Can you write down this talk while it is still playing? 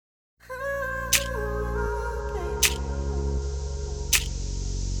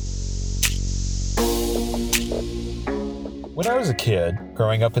When I was a kid,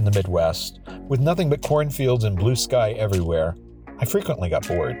 growing up in the Midwest, with nothing but cornfields and blue sky everywhere, I frequently got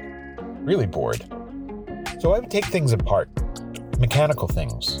bored. Really bored. So I would take things apart. Mechanical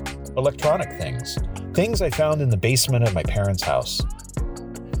things, electronic things, things I found in the basement of my parents' house.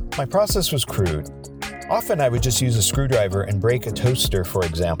 My process was crude. Often I would just use a screwdriver and break a toaster, for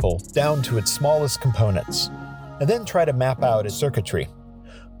example, down to its smallest components, and then try to map out its circuitry.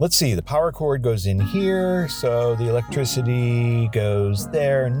 Let's see, the power cord goes in here, so the electricity goes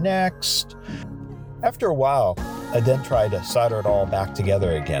there next. After a while, I then tried to solder it all back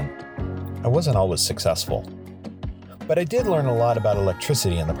together again. I wasn't always successful. But I did learn a lot about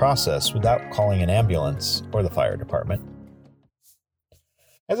electricity in the process without calling an ambulance or the fire department.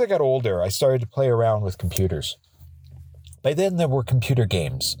 As I got older, I started to play around with computers. By then, there were computer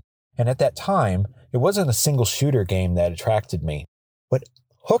games, and at that time, it wasn't a single shooter game that attracted me. What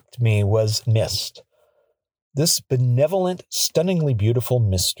hooked me was Myst. This benevolent, stunningly beautiful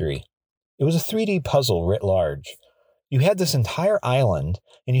mystery. It was a 3D puzzle writ large. You had this entire island,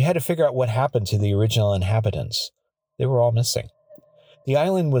 and you had to figure out what happened to the original inhabitants. They were all missing. The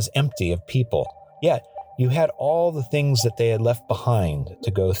island was empty of people, yet you had all the things that they had left behind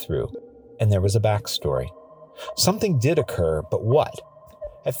to go through, and there was a backstory. Something did occur, but what?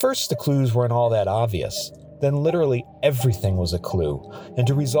 At first, the clues weren't all that obvious. Then literally everything was a clue, and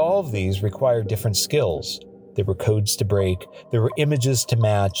to resolve these required different skills. There were codes to break, there were images to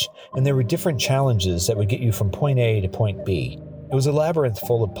match, and there were different challenges that would get you from point A to point B. It was a labyrinth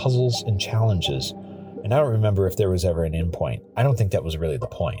full of puzzles and challenges, and I don't remember if there was ever an endpoint. I don't think that was really the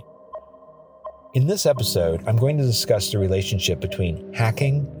point. In this episode, I'm going to discuss the relationship between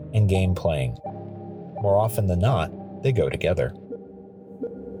hacking and game playing. More often than not, they go together.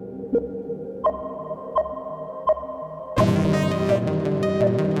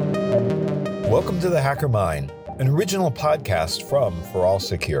 Welcome to The Hacker Mind, an original podcast from For All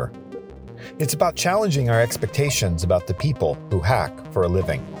Secure. It's about challenging our expectations about the people who hack for a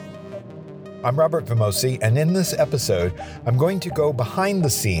living. I'm Robert Vamosi, and in this episode, I'm going to go behind the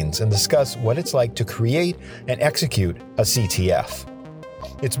scenes and discuss what it's like to create and execute a CTF.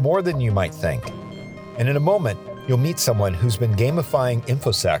 It's more than you might think. And in a moment, you'll meet someone who's been gamifying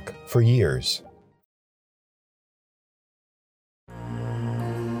infosec for years.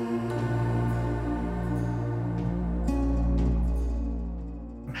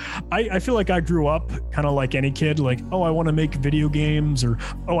 I feel like I grew up kind of like any kid, like, oh, I want to make video games, or,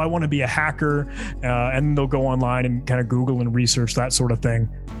 oh, I want to be a hacker. And they'll go online and kind of Google and research that sort of thing.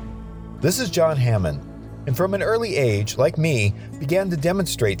 This is John Hammond, and from an early age, like me, began to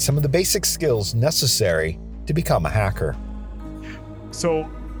demonstrate some of the basic skills necessary to become a hacker. So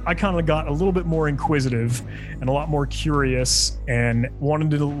I kind of got a little bit more inquisitive and a lot more curious and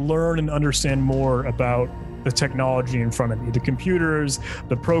wanted to learn and understand more about the technology in front of me, the computers,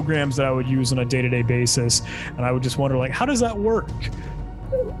 the programs that I would use on a day-to-day basis. And I would just wonder, like, how does that work?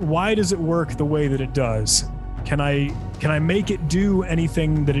 Why does it work the way that it does? Can I make it do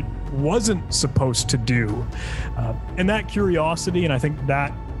anything that it wasn't supposed to do? And that curiosity, and I think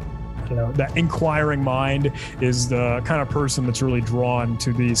that, that inquiring mind is the kind of person that's really drawn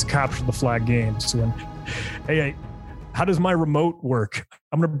to these capture the flag games. When, hey, how does my remote work?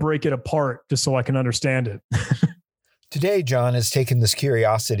 I'm going to break it apart just so I can understand it. Today, John has taken this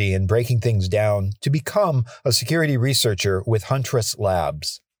curiosity and breaking things down to become a security researcher with Huntress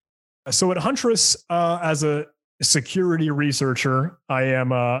Labs. So at Huntress, as a security researcher, I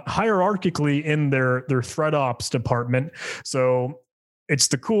am hierarchically in their threat ops department. So it's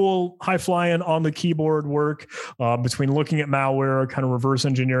the cool high-flying on the keyboard work between looking at malware, kind of reverse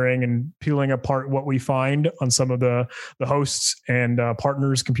engineering and peeling apart what we find on some of the hosts and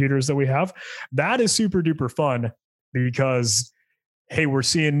partners' computers that we have. That is super duper fun because, hey, we're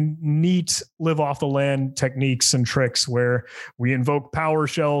seeing neat live off the land techniques and tricks where we invoke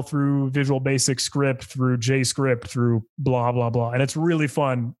PowerShell through Visual Basic Script, through JScript, through blah, blah, blah. And it's really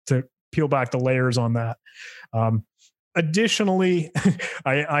fun to peel back the layers on that. Additionally,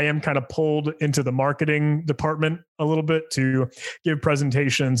 I am kind of pulled into the marketing department a little bit to give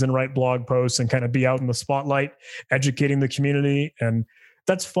presentations and write blog posts and kind of be out in the spotlight, educating the community. And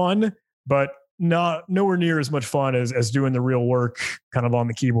that's fun, but nowhere near as much fun as doing the real work kind of on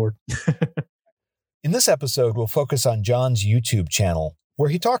the keyboard. In this episode, we'll focus on John's YouTube channel, where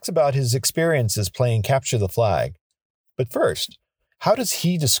he talks about his experiences playing Capture the Flag. But first, how does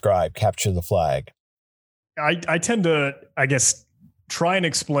he describe Capture the Flag? I tend to, I guess, try and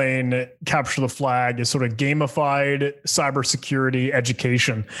explain Capture the Flag as sort of gamified cybersecurity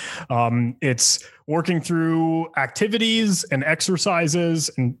education. It's working through activities and exercises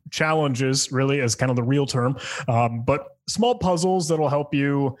and challenges, really, as kind of the real term, but small puzzles that'll help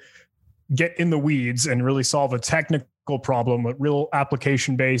you get in the weeds and really solve a technical problem with real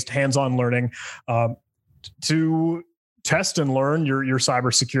application-based hands-on learning to test and learn your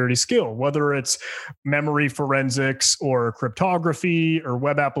cybersecurity skill, whether it's memory forensics or cryptography or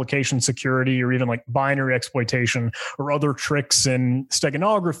web application security or even like binary exploitation or other tricks in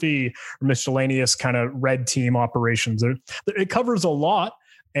steganography or miscellaneous kind of red team operations. It covers a lot.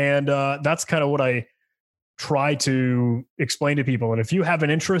 And that's kind of what I try to explain to people. And if you have an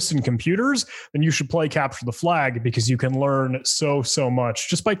interest in computers, then you should play Capture the Flag, because you can learn so much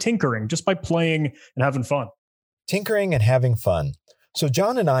just by tinkering, just by playing and having fun. Tinkering and having fun. So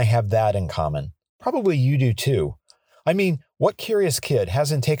John and I have that in common. Probably you do too. I mean, what curious kid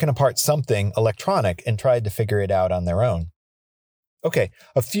hasn't taken apart something electronic and tried to figure it out on their own? Okay,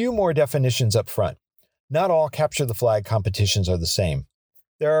 a few more definitions up front. Not all Capture the Flag competitions are the same.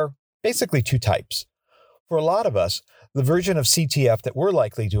 There are basically two types. For a lot of us, the version of CTF that we're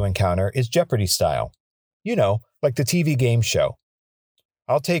likely to encounter is Jeopardy style. You know, like the TV game show.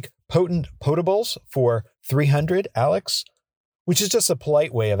 I'll take potent potables for 300, Alex, which is just a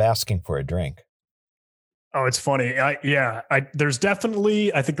polite way of asking for a drink. Oh, it's funny. There's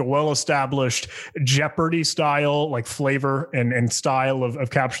definitely, I think, a well-established Jeopardy style, like flavor and style of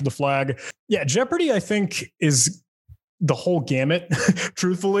Capture the Flag. Yeah, Jeopardy, I think, is the whole gamut.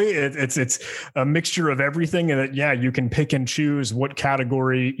 Truthfully, it's a mixture of everything, and that, you can pick and choose what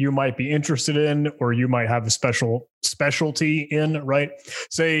category you might be interested in, or you might have a specialty in, right?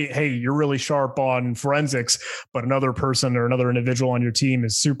 Say, hey, you're really sharp on forensics, but another person or another individual on your team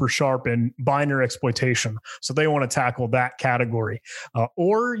is super sharp in binary exploitation, so they want to tackle that category.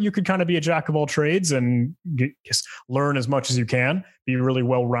 Or you could kind of be a jack of all trades and just learn as much as you can, be really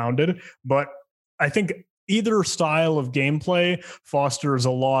well-rounded. But I think either style of gameplay fosters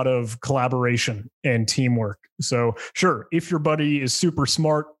a lot of collaboration and teamwork. So sure, if your buddy is super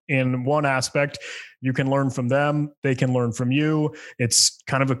smart in one aspect, you can learn from them. They can learn from you. It's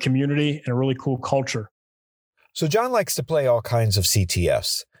kind of a community and a really cool culture. So John likes to play all kinds of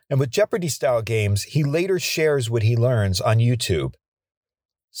CTFs. And with Jeopardy-style games, he later shares what he learns on YouTube.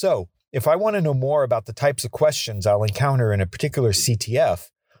 So if I want to know more about the types of questions I'll encounter in a particular CTF,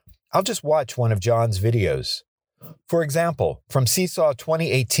 I'll just watch one of John's videos. For example, from Seesaw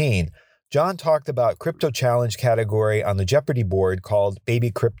 2018, John talked about crypto challenge category on the Jeopardy board called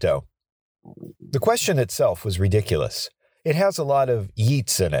Baby Crypto. The question itself was ridiculous. It has a lot of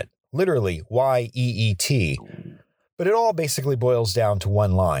yeets in it, literally Y-E-E-T, but it all basically boils down to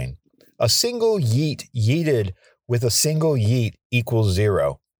one line. A single yeet yeeted with a single yeet equals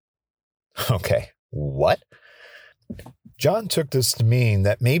 0. Okay, what? John took this to mean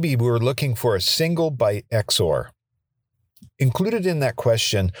that maybe we were looking for a single byte XOR. Included in that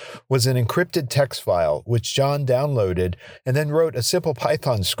question was an encrypted text file, which John downloaded and then wrote a simple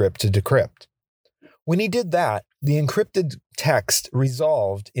Python script to decrypt. When he did that, the encrypted text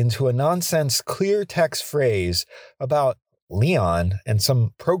resolved into a nonsense clear text phrase about Leon and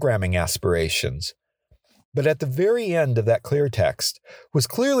some programming aspirations. But at the very end of that clear text was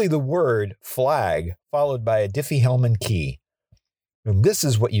clearly the word flag followed by a Diffie-Hellman key. And this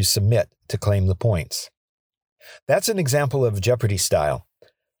is what you submit to claim the points. That's an example of Jeopardy style.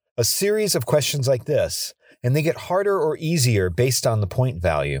 A series of questions like this, and they get harder or easier based on the point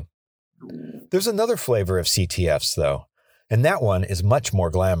value. There's another flavor of CTFs, though, and that one is much more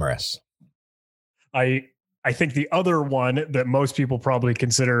glamorous. I think the other one that most people probably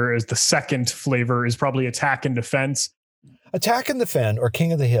consider as the second flavor is probably attack and defense. Attack and Defend, or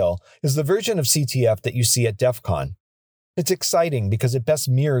King of the Hill, is the version of CTF that you see at DEF CON. It's exciting because it best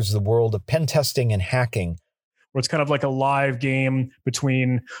mirrors the world of pen testing and hacking, where it's kind of like a live game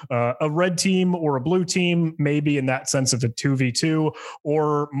between a red team or a blue team, maybe in that sense of a 2v2,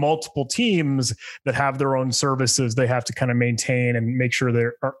 or multiple teams that have their own services they have to kind of maintain and make sure they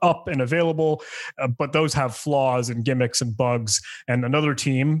are up and available. But those have flaws and gimmicks and bugs, and another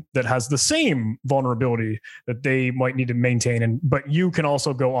team that has the same vulnerability that they might need to maintain. But you can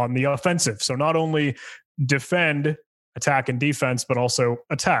also go on the offensive. So not only defend, attack and defense, but also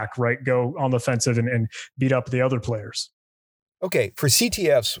attack, right? Go on the offensive and beat up the other players. Okay, for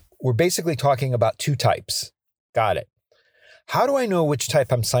CTFs, we're basically talking about two types. Got it. How do I know which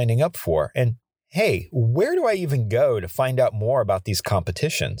type I'm signing up for? And hey, where do I even go to find out more about these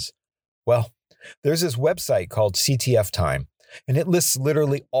competitions? Well, there's this website called CTF Time, and it lists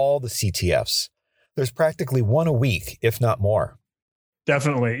literally all the CTFs. There's practically one a week, if not more.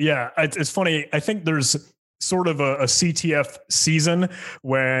 Definitely. Yeah. It's funny. I think there's sort of a CTF season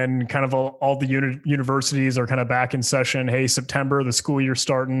when kind of all the universities are kind of back in session. Hey, September, the school year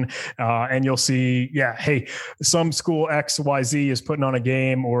starting, and you'll see, hey, some school XYZ is putting on a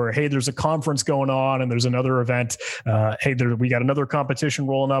game, or hey, there's a conference going on and there's another event. We got another competition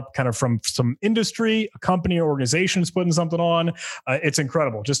rolling up kind of from some industry, a company or organization is putting something on. It's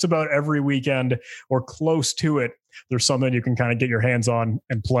incredible. Just about every weekend or close to it, there's something you can kind of get your hands on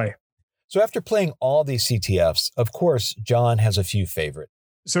and play. So after playing all these CTFs, of course, John has a few favorites.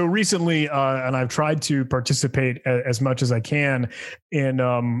 So recently, and I've tried to participate as much as I can in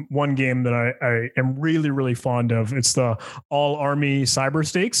one game that I am really, really fond of. It's the All Army Cyber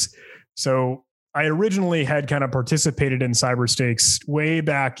Stakes. So I originally had kind of participated in Cyber Stakes way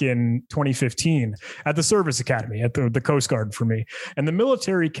back in 2015 at the Service Academy, at the Coast Guard for me. And the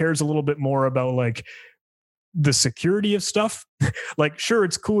military cares a little bit more about like the security of stuff. Like, sure,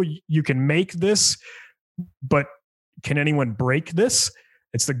 it's cool. You can make this, but can anyone break this?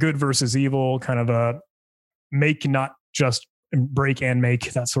 It's the good versus evil kind of a make, not just break and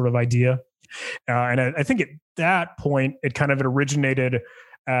make, that sort of idea. And I think at that point, it originated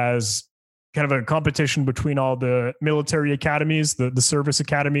as kind of a competition between all the military academies, the service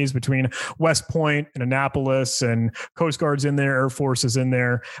academies between West Point and Annapolis, and Coast Guard's in there, Air Force is in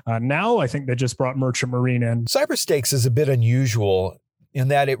there. Now I think they just brought Merchant Marine in. Cyber Stakes is a bit unusual in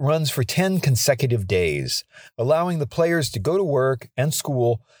that it runs for 10 consecutive days, allowing the players to go to work and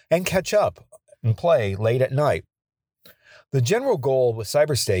school and catch up and play late at night. The general goal with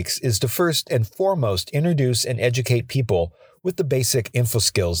Cyber Stakes is to first and foremost introduce and educate people with the basic info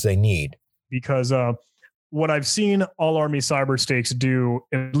skills they need. Because what I've seen All Army Cyber Stakes do,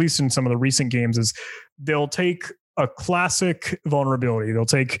 at least in some of the recent games, is they'll take a classic vulnerability. They'll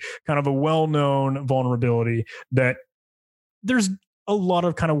take kind of a well-known vulnerability that there's a lot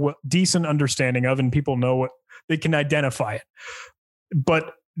of kind of decent understanding of, and people know what they can identify it.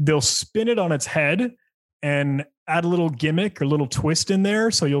 But they'll spin it on its head and add a little gimmick or little twist in there.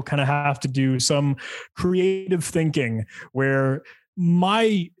 So you'll kind of have to do some creative thinking where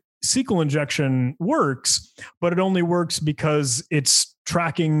my SQL injection works, but it only works because it's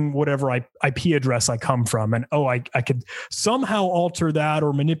tracking whatever IP address I come from. And I could somehow alter that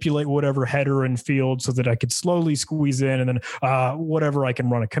or manipulate whatever header and field so that I could slowly squeeze in, and then whatever I can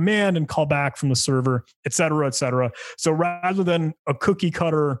run a command and call back from the server, et cetera, et cetera. So rather than a cookie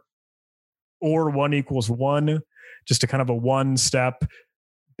cutter or 1 = 1, just a kind of a one-step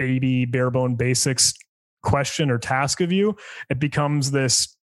bare bone basics question or task of you, it becomes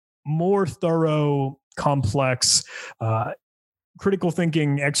this more thorough, complex, critical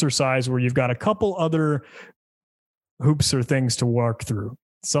thinking exercise where you've got a couple other hoops or things to work through,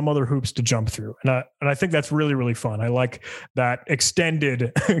 some other hoops to jump through. And I think that's really, really fun. I like that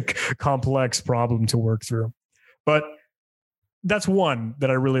extended complex problem to work through. But that's one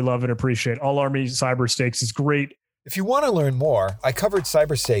that I really love and appreciate. All Army Cyber Stakes is great. If you want to learn more, I covered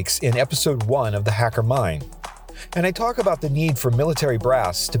Cyber Stakes in episode 1 of The Hacker Mind. And I talk about the need for military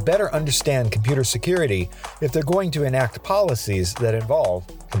brass to better understand computer security if they're going to enact policies that involve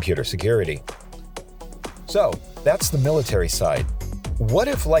computer security. So, that's the military side. What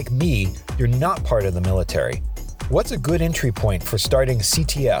if, like me, you're not part of the military? What's a good entry point for starting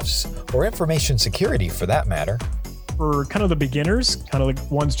CTFs, or information security for that matter? For kind of the beginners, kind of like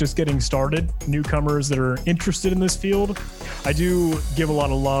ones just getting started, newcomers that are interested in this field, I do give a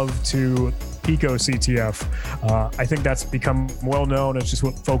lot of love to Pico CTF. I think that's become well known. It's just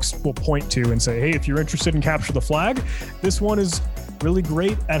what folks will point to and say, hey, if you're interested in Capture the Flag, this one is really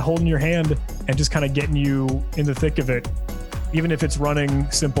great at holding your hand and just kind of getting you in the thick of it. Even if it's running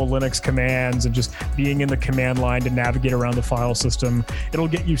simple Linux commands and just being in the command line to navigate around the file system, it'll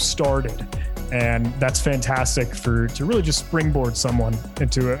get you started. And that's fantastic to really just springboard someone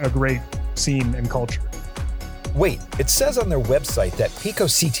into a great scene and culture. Wait, it says on their website that Pico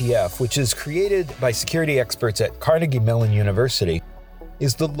CTF, which is created by security experts at Carnegie Mellon University,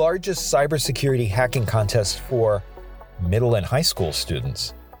 is the largest cybersecurity hacking contest for middle and high school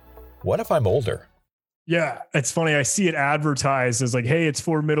students. What if I'm older? Yeah, it's funny. I see it advertised as like, hey, it's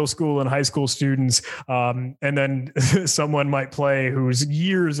for middle school and high school students. And then someone might play who's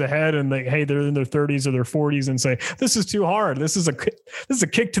years ahead and like, hey, they're in their 30s or their 40s and say, this is too hard. This is a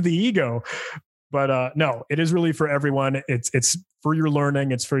kick to the ego. But no, it is really for everyone. It's for your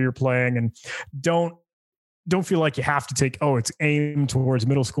learning. It's for your playing. And don't feel like you have to take, it's aimed towards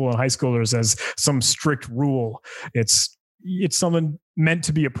middle school and high schoolers as some strict rule. It's something meant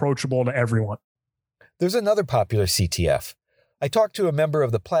to be approachable to everyone. There's another popular CTF. I talked to a member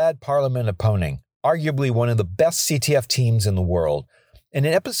of the Plaid Parliament of Poning, arguably one of the best CTF teams in the world, And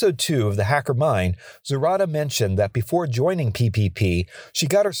in episode 2 of The Hacker Mind, Zarada mentioned that before joining PPP, she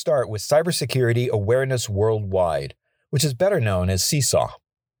got her start with Cybersecurity Awareness Worldwide, which is better known as CSAW.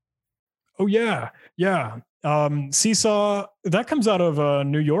 Oh, yeah. Yeah. Seesaw, that comes out of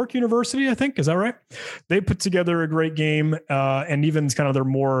New York University, I think. Is that right? They put together a great game, and even kind of their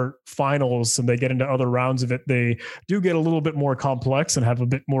more finals, and they get into other rounds of it. They do get a little bit more complex and have a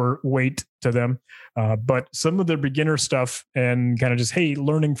bit more weight to them. But some of the beginner stuff and kind of just, hey,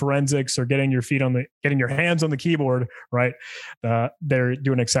 learning forensics or getting your hands on the keyboard, right? They're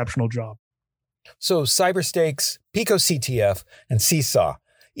doing an exceptional job. So CyberStakes, Pico CTF, and Seesaw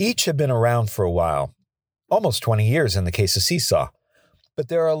each have been around for a while. Almost 20 years in the case of Seesaw. But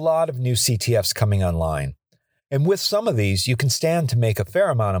there are a lot of new CTFs coming online. And with some of these, you can stand to make a fair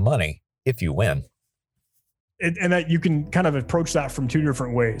amount of money if you win. And that you can kind of approach that from two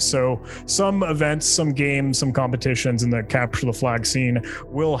different ways. So some events, some games, some competitions in the capture the flag scene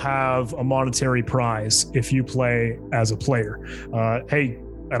will have a monetary prize if you play as a player. Hey,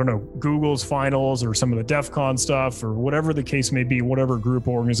 I don't know, Google's finals or some of the DEF CON stuff or whatever the case may be, whatever group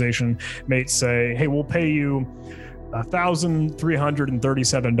or organization may say, hey, we'll pay you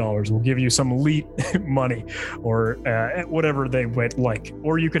 $1,337. We'll give you some elite money or whatever they would like.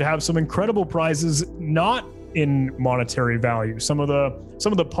 Or you could have some incredible prizes, not in monetary value. Some of the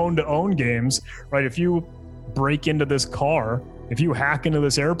pwn to own games, right? If you break into this car, if you hack into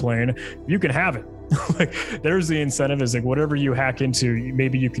this airplane, you can have it. Like, there's the incentive is like whatever you hack into,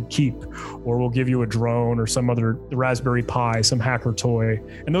 maybe you could keep, or we'll give you a drone or some other Raspberry Pi, some hacker toy.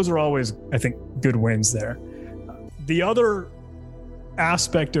 And those are always, I think, good wins there. The other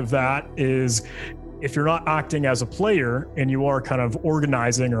aspect of that is if you're not acting as a player and you are kind of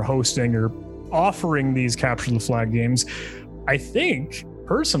organizing or hosting or offering these capture the flag games, I think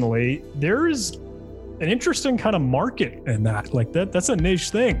personally, there's an interesting kind of market in that. Like that's a niche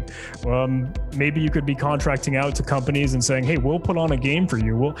thing. Maybe you could be contracting out to companies and saying, hey, we'll put on a game for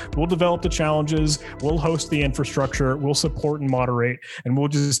you. We'll develop the challenges. We'll host the infrastructure. We'll support and moderate, and we'll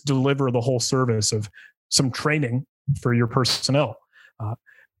just deliver the whole service of some training for your personnel.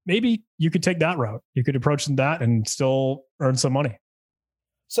 Maybe you could take that route. You could approach that and still earn some money.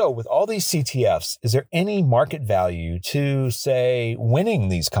 So with all these CTFs, is there any market value to, say, winning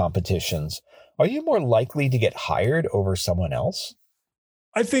these competitions? Are you more likely to get hired over someone else?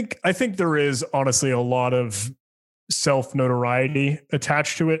 I think there is honestly a lot of self-notoriety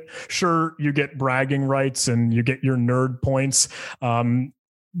attached to it. Sure, you get bragging rights and you get your nerd points.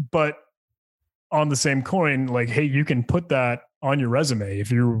 But on the same coin, like, hey, you can put that on your resume if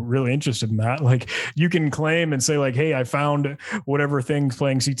you're really interested in that. Like, you can claim and say like, hey, I found whatever thing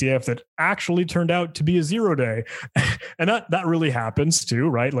playing CTF that actually turned out to be a 0 day. And that really happens too,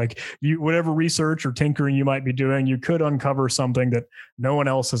 right? Like, whatever research or tinkering you might be doing, you could uncover something that no one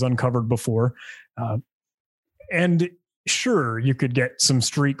else has uncovered before. And sure, you could get some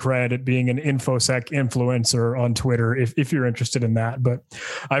street cred at being an infosec influencer on Twitter if you're interested in that. But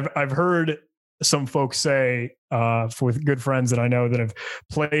I've heard some folks say, with good friends that I know that have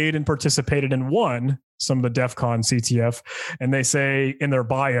played and participated and won some of the DEF CON CTF, and they say in their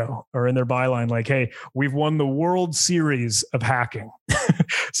bio or in their byline, like, hey, we've won the World Series of hacking.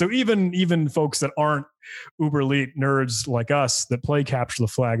 So even folks that aren't uber elite nerds like us that play capture the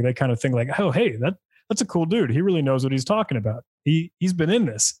flag, they kind of think like, oh, hey, that's a cool dude. He really knows what he's talking about. He's been in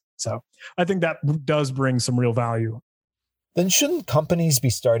this. So I think that does bring some real value. Then shouldn't companies be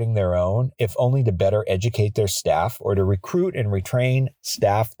starting their own, if only to better educate their staff or to recruit and retrain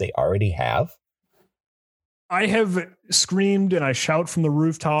staff they already have? I have screamed and I shout from the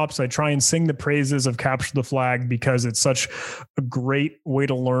rooftops. I try and sing the praises of Capture the Flag because it's such a great way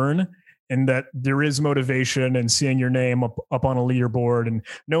to learn, and that there is motivation and seeing your name up on a leaderboard and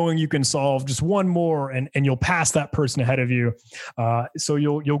knowing you can solve just one more and you'll pass that person ahead of you. So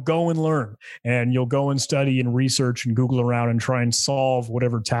you'll go and learn, and you'll go and study and research and Google around and try and solve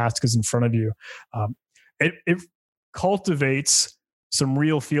whatever task is in front of you. It cultivates some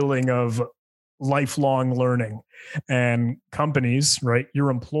real feeling of lifelong learning, and companies, right?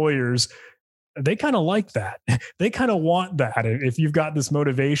 Your employers, they kind of like that. They kind of want that. If you've got this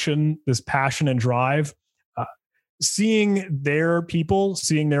motivation, this passion and drive, seeing their people,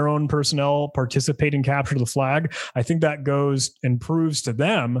 seeing their own personnel participate and capture the flag, I think that goes and proves to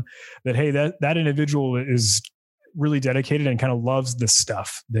them that, hey, that individual is really dedicated and kind of loves this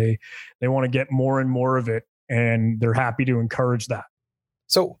stuff. They want to get more and more of it, and they're happy to encourage that.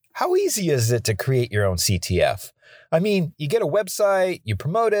 So how easy is it to create your own CTF? I mean, you get a website, you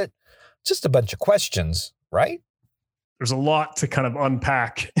promote it, just a bunch of questions, right? There's a lot to kind of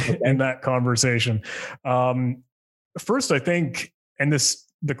unpack in that conversation. First, I think And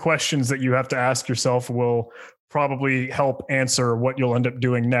the questions that you have to ask yourself will probably help answer what you'll end up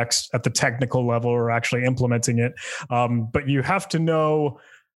doing next at the technical level or actually implementing it. But you have to know,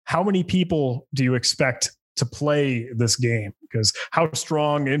 how many people do you expect to play this game? Because how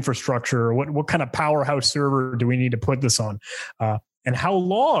strong infrastructure, what kind of powerhouse server do we need to put this on? And how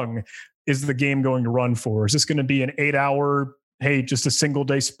long is the game going to run for? Is this going to be an 8-hour, hey, just a single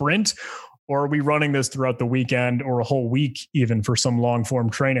day sprint? Or are we running this throughout the weekend or a whole week, even for some long form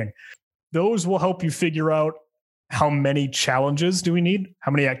training? Those will help you figure out how many challenges do we need?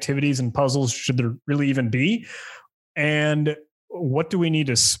 How many activities and puzzles should there really even be? And what do we need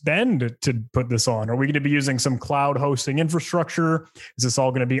to spend to put this on? Are we going to be using some cloud hosting infrastructure? Is this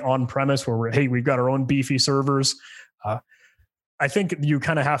all going to be on premise where we've got our own beefy servers? I think you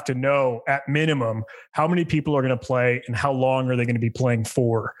kind of have to know at minimum how many people are going to play and how long are they going to be playing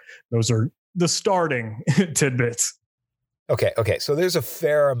for. Those are the starting tidbits. Okay. So there's a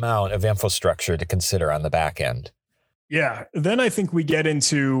fair amount of infrastructure to consider on the back end. Yeah. Then I think we get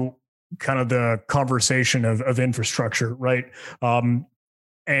into kind of the conversation of infrastructure, right?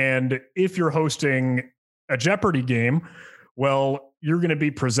 And if you're hosting a Jeopardy game, well, you're going to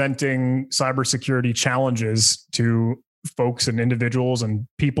be presenting cybersecurity challenges to folks and individuals and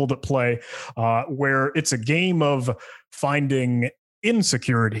people that play, where it's a game of finding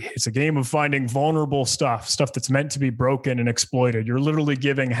insecurity. It's a game of finding vulnerable stuff that's meant to be broken and exploited. You're literally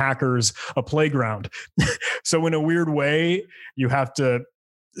giving hackers a playground. So in a weird way, you have to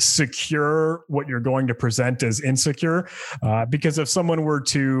secure what you're going to present as insecure, because if someone were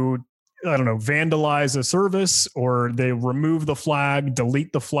to, vandalize a service, or they remove the flag,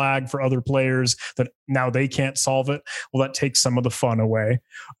 delete the flag for other players that now they can't solve it, well, that takes some of the fun away.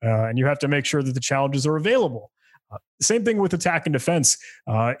 And you have to make sure that the challenges are available. Same thing with attack and defense.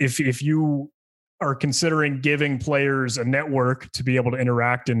 If you are considering giving players a network to be able to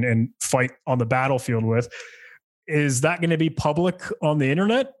interact and fight on the battlefield with, is that going to be public on the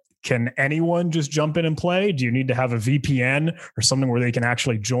internet? Can anyone just jump in and play? Do you need to have a VPN or something where they can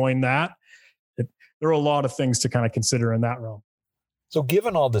actually join that? There are a lot of things to kind of consider in that realm. So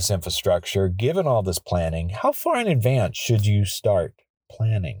given all this infrastructure, given all this planning, how far in advance should you start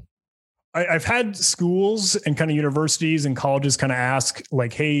planning? I've had schools and kind of universities and colleges kind of ask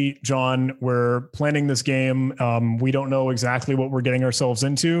like, hey, John, we're planning this game. We don't know exactly what we're getting ourselves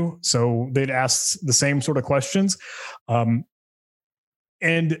into. So they'd ask the same sort of questions.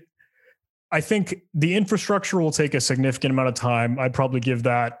 And I think the infrastructure will take a significant amount of time. I'd probably give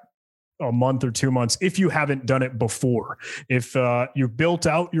that a month or 2 months if you haven't done it before. If you've built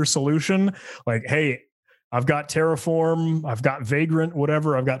out your solution, like, hey, I've got Terraform, I've got Vagrant,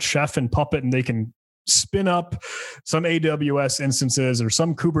 whatever, I've got Chef and Puppet, and they can spin up some AWS instances or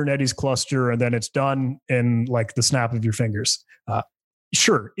some Kubernetes cluster, and then it's done in like the snap of your fingers.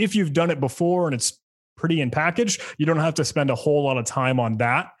 Sure, if you've done it before and it's pretty in package, you don't have to spend a whole lot of time on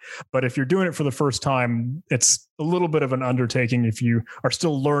that. But if you're doing it for the first time, it's a little bit of an undertaking if you are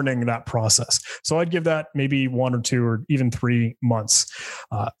still learning that process. So I'd give that maybe 1 or 2 or even 3 months.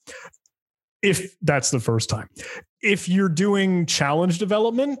 If that's the first time. If you're doing challenge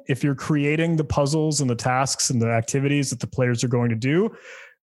development, if you're creating the puzzles and the tasks and the activities that the players are going to do,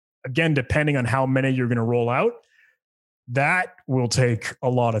 again, depending on how many you're going to roll out, that will take a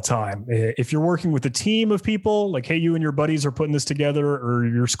lot of time. If you're working with a team of people, like, hey, you and your buddies are putting this together, or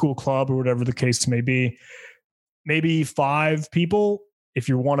your school club or whatever the case may be, maybe 5 people. If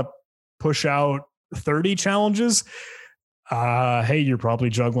you want to push out 30 challenges, hey, you're probably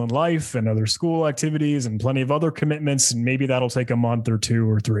juggling life and other school activities and plenty of other commitments, and maybe that'll take a month or 2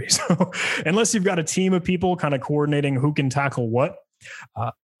 or 3. So unless you've got a team of people kind of coordinating who can tackle what,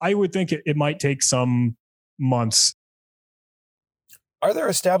 I would think it might take some months. Are there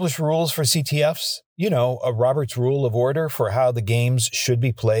established rules for CTFs? A Robert's Rule of Order for how the games should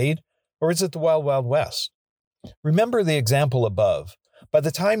be played? Or is it the Wild Wild West? Remember the example above. By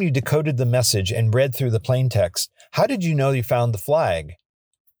the time you decoded the message and read through the plain text, how did you know you found the flag?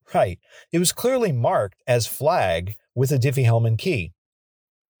 Right, it was clearly marked as flag with a Diffie-Hellman key.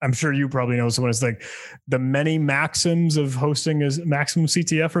 I'm sure you probably know someone is like the many maxims of hosting is maximum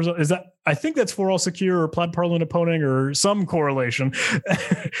CTF, or is that, I think that's for all secure or plaid parallel opponent or some correlation.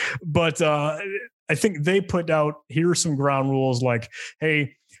 But I think they put out, here are some ground rules like,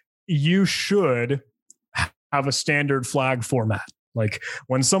 hey, you should have a standard flag format. Like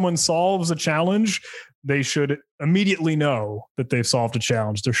when someone solves a challenge, they should immediately know that they've solved a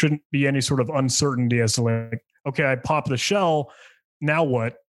challenge. There shouldn't be any sort of uncertainty as to like, okay, I pop the shell. Now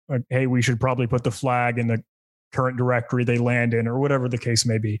what? Like, hey, we should probably put the flag in the current directory they land in, or whatever the case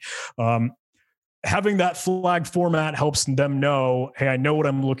may be. having that flag format helps them know, hey, I know what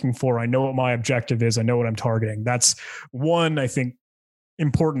I'm looking for. I know what my objective is. I know what I'm targeting. That's one, I think,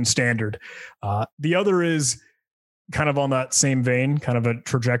 important standard. The other is kind of on that same vein, kind of a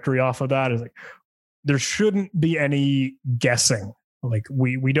trajectory off of that, is like, there shouldn't be any guessing. Like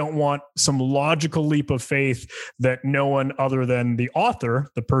we don't want some logical leap of faith that no one other than the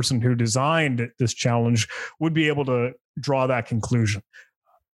author, the person who designed this challenge, would be able to draw that conclusion.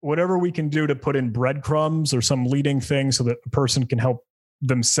 Whatever we can do to put in breadcrumbs or some leading thing so that a person can help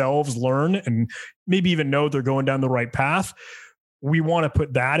themselves learn and maybe even know they're going down the right path, we want to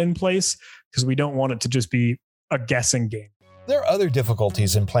put that in place because we don't want it to just be a guessing game. There are other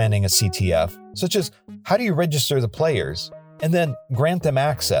difficulties in planning a CTF, such as how do you register the players, and then grant them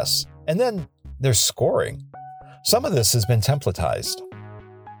access, and then there's scoring. Some of this has been templatized.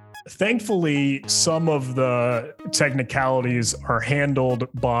 Thankfully, some of the technicalities are handled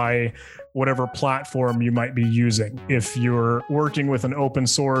by whatever platform you might be using. If you're working with an open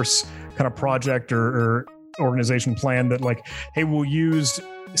source kind of project or organization plan that like, hey, we'll use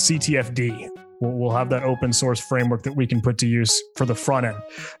CTFD. We'll have that open source framework that we can put to use for the front end.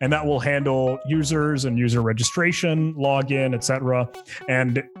 And that will handle users and user registration, login, etc.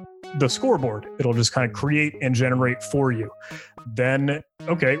 And the scoreboard, it'll just kind of create and generate for you. Then,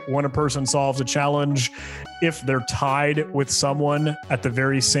 okay, when a person solves a challenge, if they're tied with someone at the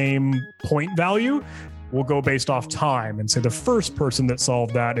very same point value, we'll go based off time and say the first person that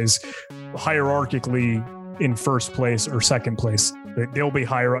solved that is hierarchically in first place or second place. They'll be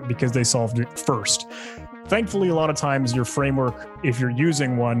higher up because they solved it first. Thankfully, a lot of times your framework, if you're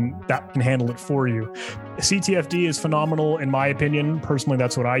using one, that can handle it for you. CTFD is phenomenal in my opinion. Personally,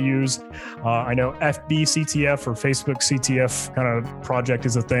 that's what I use. I know FB CTF or Facebook CTF kind of project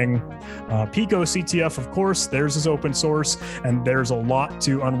is a thing. Pico CTF, of course, theirs is open source and there's a lot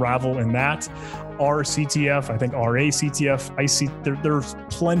to unravel in that. RCTF, I think RACTF, there's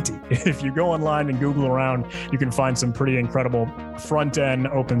plenty. If you go online and Google around, you can find some pretty incredible front-end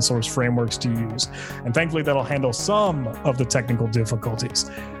open source frameworks to use. And thankfully, that'll handle some of the technical difficulties.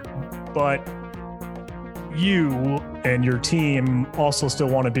 But you and your team also still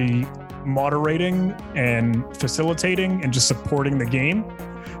want to be moderating and facilitating and just supporting the game.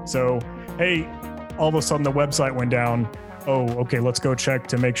 So, hey, all of a sudden the website went down. Oh, okay, let's go check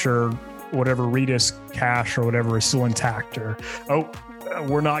to make sure whatever Redis cache or whatever is still intact, or, oh,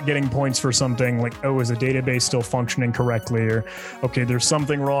 we're not getting points for something, like, oh, is the database still functioning correctly? Or, okay, there's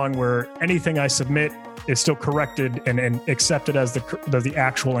something wrong where anything I submit is still corrected and accepted as the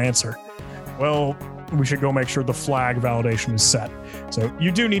actual answer. Well, we should go make sure the flag validation is set. So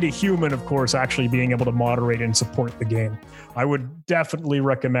you do need a human, of course, actually being able to moderate and support the game. I would definitely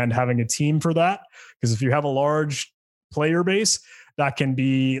recommend having a team for that, because if you have a large player base, that can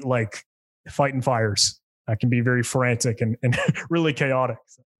be like fighting fires. That can be very frantic and really chaotic.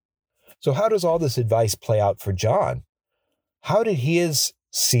 So how does all this advice play out for John? How did his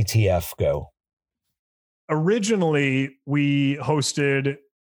CTF go? Originally, we hosted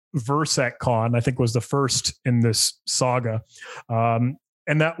VersecCon, I think was the first in this saga. And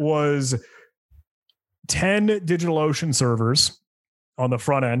that was 10 DigitalOcean servers on the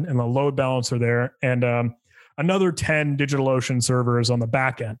front end and the load balancer there. And another 10 DigitalOcean servers on the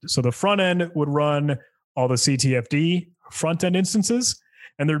back end. So the front end would run all the CTFD front end instances,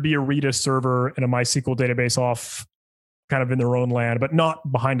 and there'd be a Redis server and a MySQL database off kind of in their own land, but not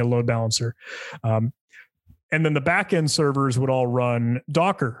behind a load balancer. And then the back end servers would all run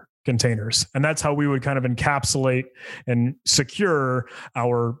Docker containers. And that's how we would kind of encapsulate and secure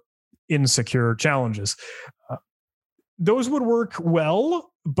our insecure challenges. Those would work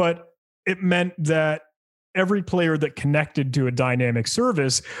well, but it meant that every player that connected to a dynamic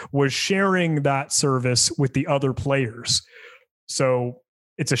service was sharing that service with the other players. So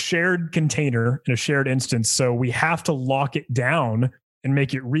it's a shared container in a shared instance. So we have to lock it down and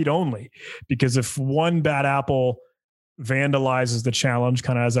make it read-only, because if one bad apple vandalizes the challenge,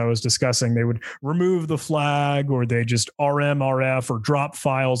 kind of as I was discussing, they would remove the flag, or they just RF or drop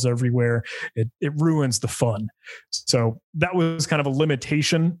files everywhere. It ruins the fun. So that was kind of a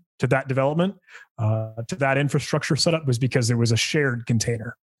limitation to that development, to that infrastructure setup, was because it was a shared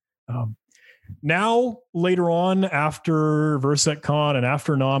container. Now, later on, after VersecCon and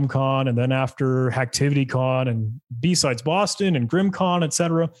after NomCon and then after HacktivityCon and B-Sides Boston and GrimCon, et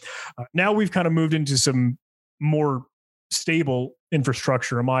cetera, now we've kind of moved into some more stable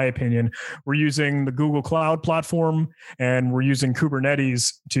infrastructure, in my opinion. We're using the Google Cloud platform, and we're using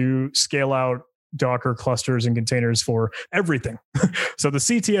Kubernetes to scale out Docker clusters and containers for everything. So the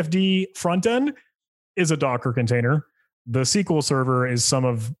CTFD front end is a Docker container. The SQL server is some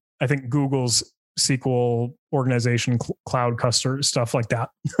of, I think, Google's SQL organization, cloud cluster, stuff like that.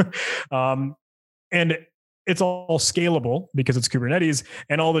 And it's all scalable because it's Kubernetes,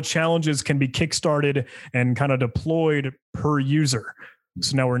 and all the challenges can be kickstarted and kind of deployed per user.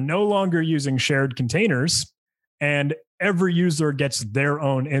 So now we're no longer using shared containers, and every user gets their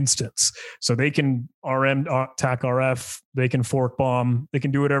own instance. So they can RM attack RF, they can fork bomb, they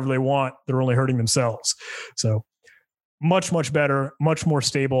can do whatever they want. They're only hurting themselves. So much, much better, much more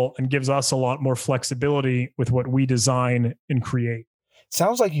stable, and gives us a lot more flexibility with what we design and create.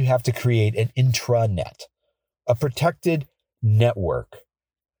 Sounds like you have to create an intranet, a protected network,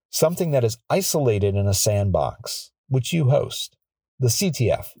 something that is isolated in a sandbox, which you host, the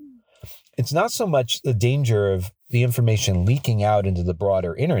CTF. It's not so much the danger of the information leaking out into the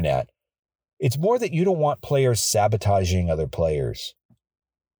broader internet. It's more that you don't want players sabotaging other players.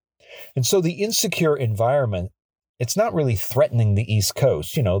 And so the insecure environment, it's not really threatening the East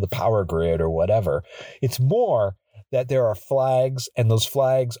Coast, the power grid or whatever. It's more that there are flags, and those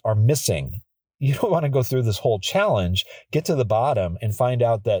flags are missing. You don't want to go through this whole challenge, get to the bottom, and find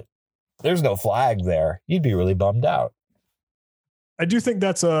out that there's no flag there. You'd be really bummed out. I do think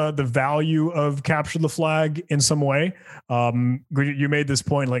that's the value of capture the flag in some way. You made this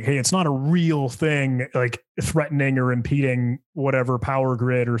point, like, hey, it's not a real thing, like threatening or impeding whatever power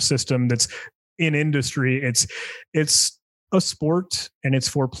grid or system that's in industry. It's a sport, and it's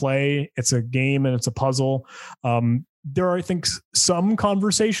for play. It's a game, and it's a puzzle. There are, I think, some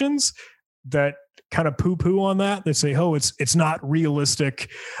conversations that kind of poo-poo on that. They say, oh, it's not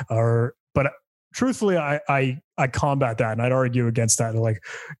realistic, but truthfully, I combat that, and I'd argue against that. Like,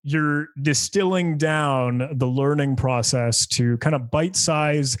 you're distilling down the learning process to kind of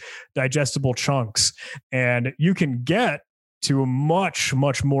bite-sized, digestible chunks, and you can get to a much,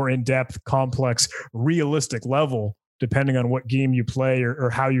 much more in-depth, complex, realistic level, depending on what game you play or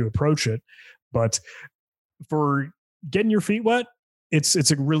how you approach it. But for getting your feet wet,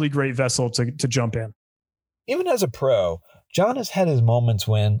 it's a really great vessel to jump in. Even as a pro, John has had his moments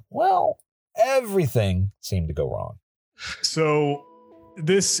when, everything seemed to go wrong. So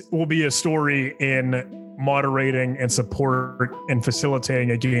this will be a story in moderating and support and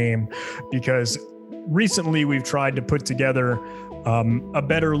facilitating a game, because recently we've tried to put together a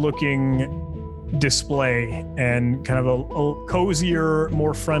better looking display and kind of a cozier,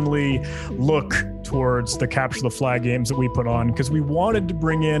 more friendly look towards the capture the flag games that we put on, because we wanted to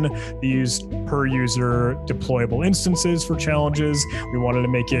bring in these per user deployable instances for challenges. We wanted to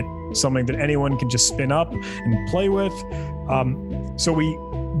make it something that anyone can just spin up and play with. So we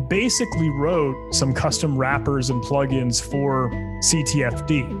basically wrote some custom wrappers and plugins for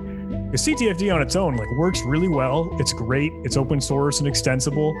CTFD. The CTFD on its own works really well. It's great. It's open source and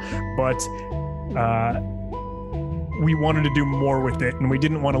extensible, but we wanted to do more with it, and we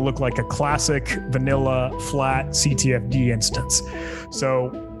didn't want to look like a classic vanilla flat CTFD instance. So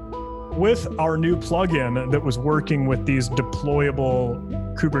with our new plugin that was working with these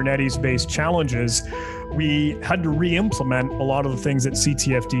deployable Kubernetes-based challenges, we had to re-implement a lot of the things that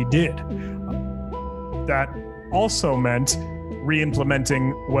CTFD did. That also meant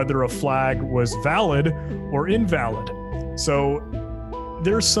re-implementing whether a flag was valid or invalid. So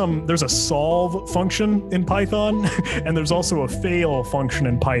there's a solve function in Python, and there's also a fail function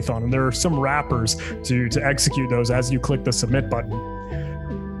in Python, and there are some wrappers to execute those as you click the submit button.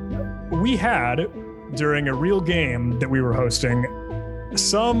 We had, during a real game that we were hosting,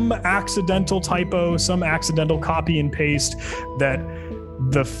 some accidental typo, some accidental copy and paste that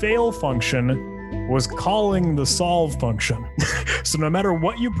the fail function was calling the solve function. So no matter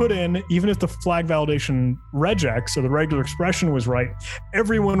what you put in, even if the flag validation regex or the regular expression was right,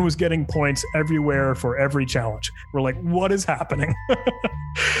 everyone was getting points everywhere for every challenge. We're like, what is happening?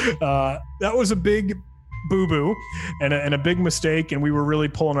 That was a big boo-boo and a big mistake. And we were really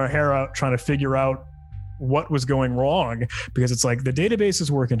pulling our hair out trying to figure out what was going wrong, because it's like the database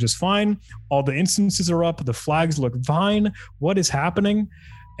is working just fine. All the instances are up. The flags look fine. What is happening?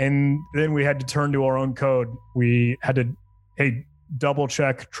 And then we had to turn to our own code. We had to, double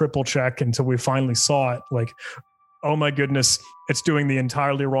check, triple check until we finally saw it. Like, oh my goodness, it's doing the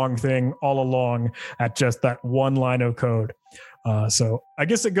entirely wrong thing all along at just that one line of code. So I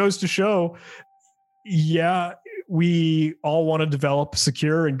guess it goes to show, we all want to develop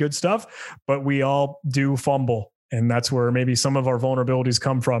secure and good stuff, but we all do fumble. And that's where maybe some of our vulnerabilities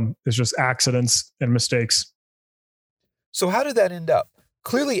come from, is just accidents and mistakes. So how did that end up?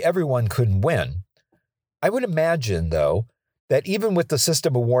 Clearly everyone couldn't win. I would imagine, though, that even with the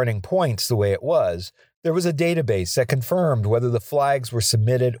system awarding points the way it was, there was a database that confirmed whether the flags were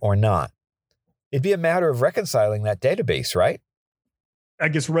submitted or not. It'd be a matter of reconciling that database, right? I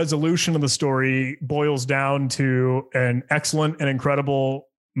guess, resolution of the story boils down to an excellent and incredible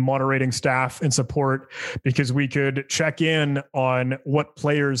moderating staff and support, because we could check in on what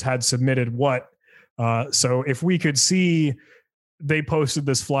players had submitted what. So if we could see they posted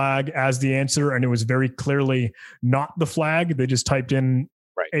this flag as the answer and it was very clearly not the flag, they just typed in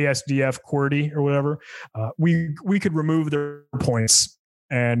ASDF QWERTY or whatever, we could remove their points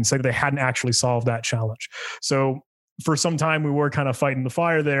and say that they hadn't actually solved that challenge. So for some time we were kind of fighting the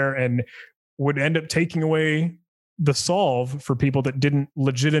fire there and would end up taking away the solve for people that didn't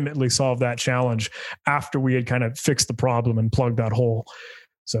legitimately solve that challenge after we had kind of fixed the problem and plugged that hole.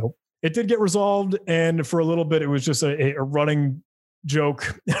 So it did get resolved. And for a little bit, it was just a running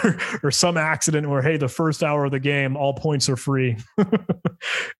joke or some accident where, hey, the first hour of the game, all points are free.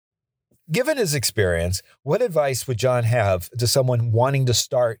 Given his experience, what advice would John have to someone wanting to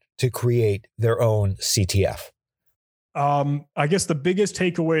start to create their own CTF? I guess the biggest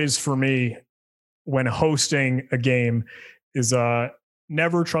takeaways for me when hosting a game is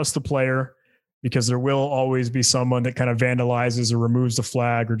never trust the player, because there will always be someone that kind of vandalizes or removes the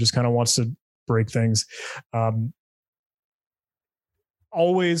flag or just kind of wants to break things.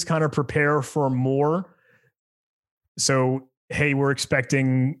 Always kind of prepare for more. So, hey, we're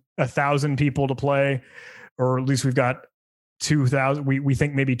expecting 1,000 people to play, or at least we've got 2,000. We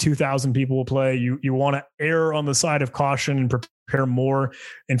think maybe 2,000 people will play. You want to err on the side of caution and prepare more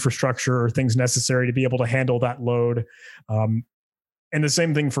infrastructure or things necessary to be able to handle that load. And the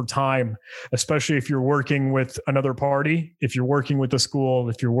same thing for time, especially if you're working with another party, if you're working with a school,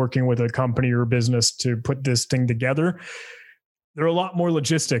 if you're working with a company or business to put this thing together. There are a lot more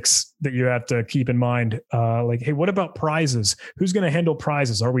logistics that you have to keep in mind. Like, hey, what about prizes? Who's going to handle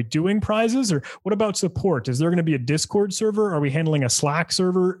prizes? Are we doing prizes? Or what about support? Is there going to be a Discord server? Are we handling a Slack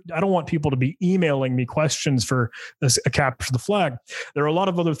server? I don't want people to be emailing me questions for a capture the flag. There are a lot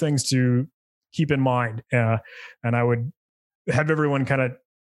of other things to keep in mind. And I would have everyone kind of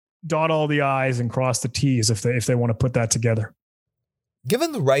dot all the I's and cross the T's if they want to put that together.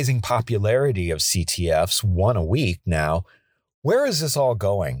 Given the rising popularity of CTFs, one a week now, where is this all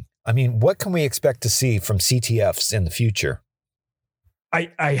going? I mean, what can we expect to see from CTFs in the future? I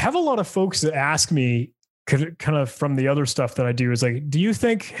have a lot of folks that ask me, kind of from the other stuff that I do, is like, do you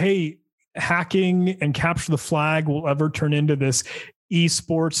think, hey, hacking and capture the flag will ever turn into this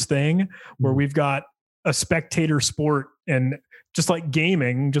esports thing where we've got a spectator sport, and just like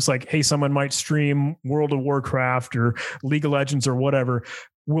gaming, just like, hey, someone might stream World of Warcraft or League of Legends or whatever.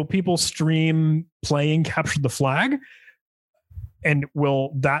 Will people stream playing capture the flag? And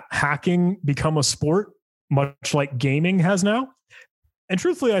will that hacking become a sport, much like gaming has now? And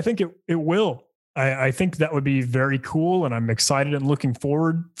truthfully, I think it will. I think that would be very cool, and I'm excited and looking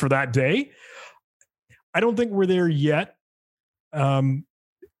forward for that day. I don't think we're there yet.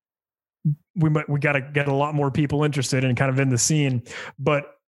 We got to get a lot more people interested and kind of in the scene, but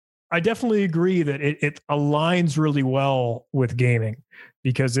I definitely agree that it aligns really well with gaming,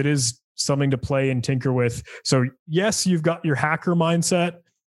 because it is something to play and tinker with. So yes, you've got your hacker mindset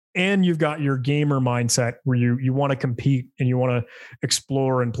and you've got your gamer mindset where you want to compete and you want to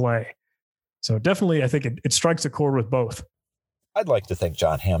explore and play. So definitely, I think it strikes a chord with both. I'd like to thank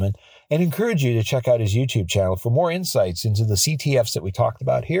John Hammond and encourage you to check out his YouTube channel for more insights into the CTFs that we talked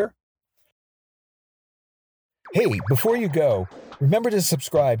about here. Hey, before you go, remember to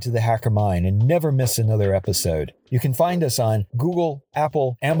subscribe to The Hacker Mind and never miss another episode. You can find us on Google,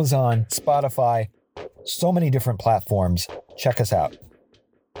 Apple, Amazon, Spotify, so many different platforms. Check us out.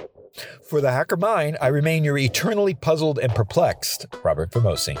 For The Hacker Mind, I remain your eternally puzzled and perplexed Robert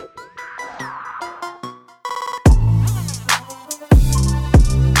Vamosi.